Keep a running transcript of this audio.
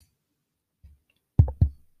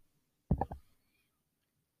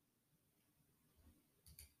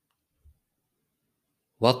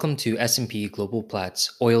Welcome to S&P Global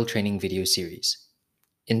Platts Oil Training video series.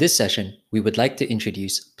 In this session, we would like to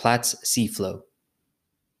introduce Platts cFlow.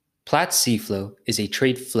 Platts cFlow is a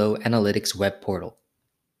trade flow analytics web portal.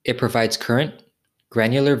 It provides current,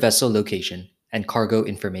 granular vessel location, and cargo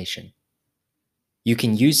information. You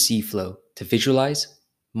can use cFlow to visualize,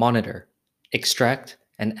 monitor, extract,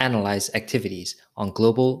 and analyze activities on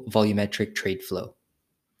global volumetric trade flow.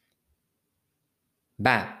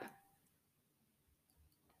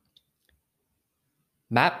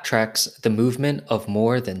 MAP tracks the movement of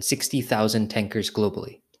more than 60,000 tankers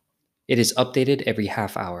globally. It is updated every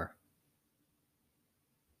half hour.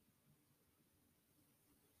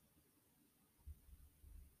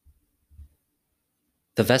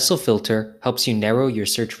 The vessel filter helps you narrow your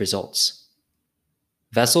search results.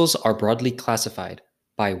 Vessels are broadly classified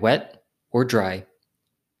by wet or dry,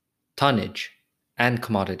 tonnage, and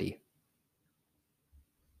commodity.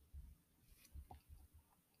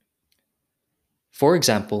 For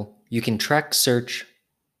example, you can track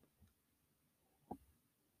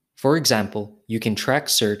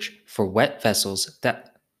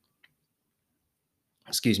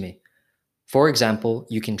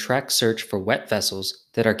search for wet vessels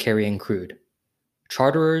that are carrying crude.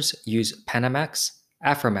 Charterers use Panamax,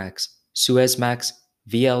 Aframax, Suezmax,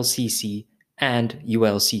 VLCC, and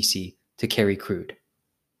ULCC to carry crude.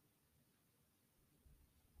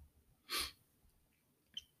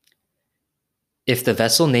 If the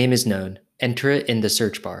vessel name is known, enter it in the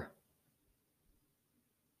search bar.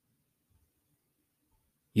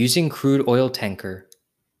 Using crude oil tanker,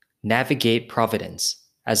 navigate Providence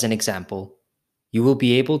as an example, you will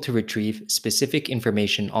be able to retrieve specific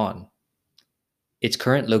information on its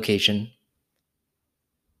current location,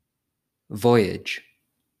 voyage,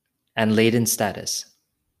 and laden status.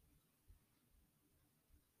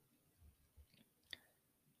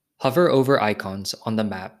 Hover over icons on the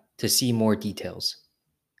map to see more details.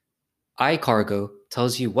 iCargo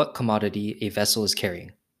tells you what commodity a vessel is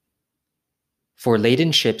carrying. For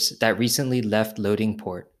laden ships that recently left loading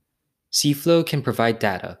port, cFlow can provide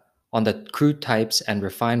data on the crude types and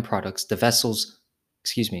refined products the vessels,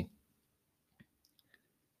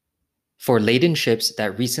 For laden ships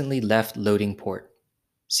that recently left loading port,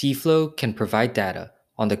 cFlow can provide data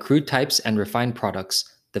on the crude types and refined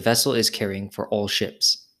products the vessel is carrying for all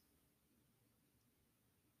ships.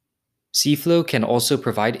 cFlow can also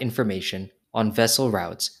provide information on vessel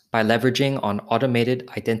routes by leveraging on Automated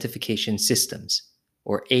Identification Systems,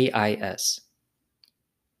 or AIS.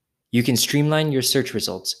 You can streamline your search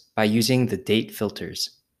results by using the date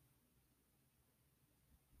filters.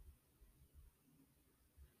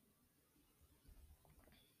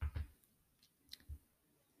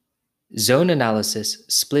 Zone analysis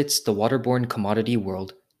splits the waterborne commodity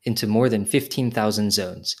world into more than 15,000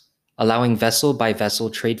 zones, allowing vessel-by-vessel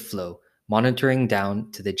trade flow monitoring down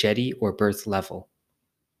to the jetty or berth level.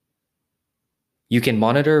 You can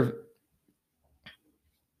monitor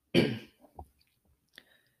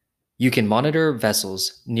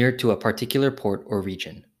vessels near to a particular port or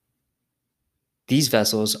region. These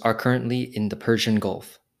vessels are currently in the Persian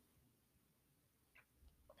Gulf.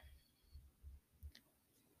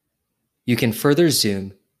 You can further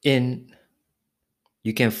zoom in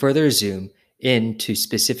to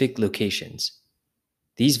specific locations.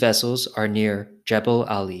 These vessels are near Jebel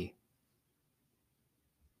Ali.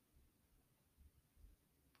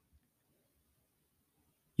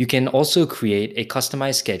 You can also create a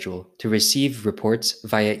customized schedule to receive reports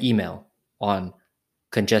via email on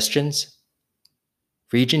congestions,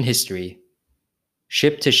 region history,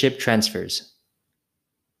 ship-to-ship transfers,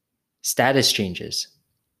 status changes,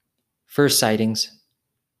 first sightings,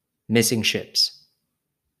 missing ships,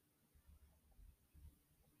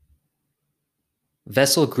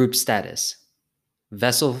 vessel group status,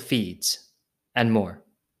 vessel feeds, and more.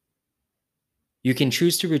 You can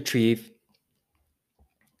choose to receive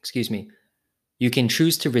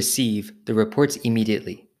the reports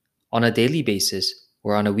immediately, on a daily basis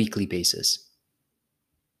or on a weekly basis.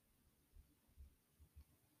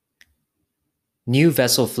 New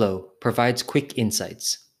vessel flow provides quick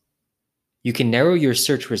insights. You can narrow your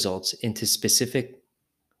search results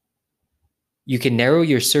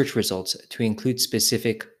to include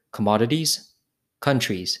specific commodities,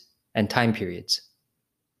 countries, and time periods.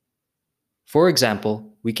 For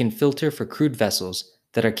example, we can filter for crude vessels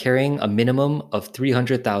that are carrying a minimum of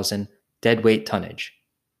 300,000 deadweight tonnage.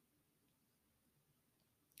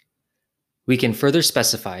 We can further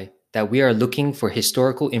specify that we are looking for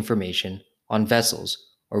historical information on vessels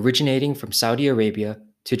originating from Saudi Arabia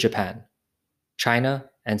to Japan, China,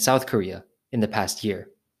 and South Korea in the past year.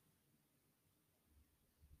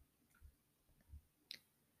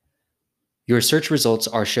 Your search results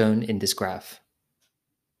are shown in this graph.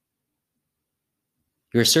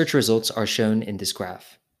 Your search results are shown in this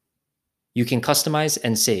graph. You can customize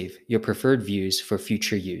and save your preferred views for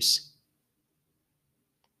future use.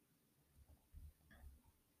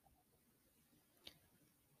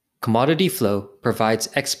 Commodity Flow provides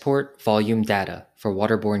export volume data for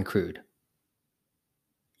waterborne crude.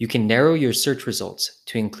 You can narrow your search results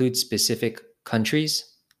to include specific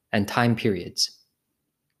countries and time periods.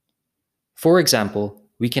 For example,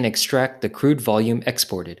 we can extract the crude volume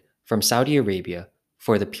exported from Saudi Arabia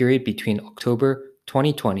for the period between October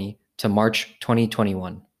 2020 to March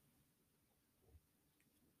 2021.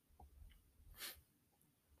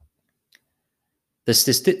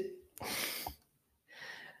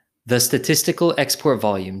 The statistical export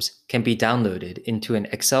volumes can be downloaded into an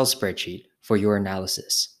Excel spreadsheet for your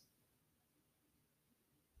analysis.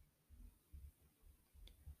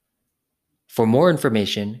 For more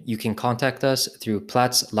information, you can contact us through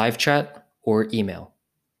Platts live chat or email.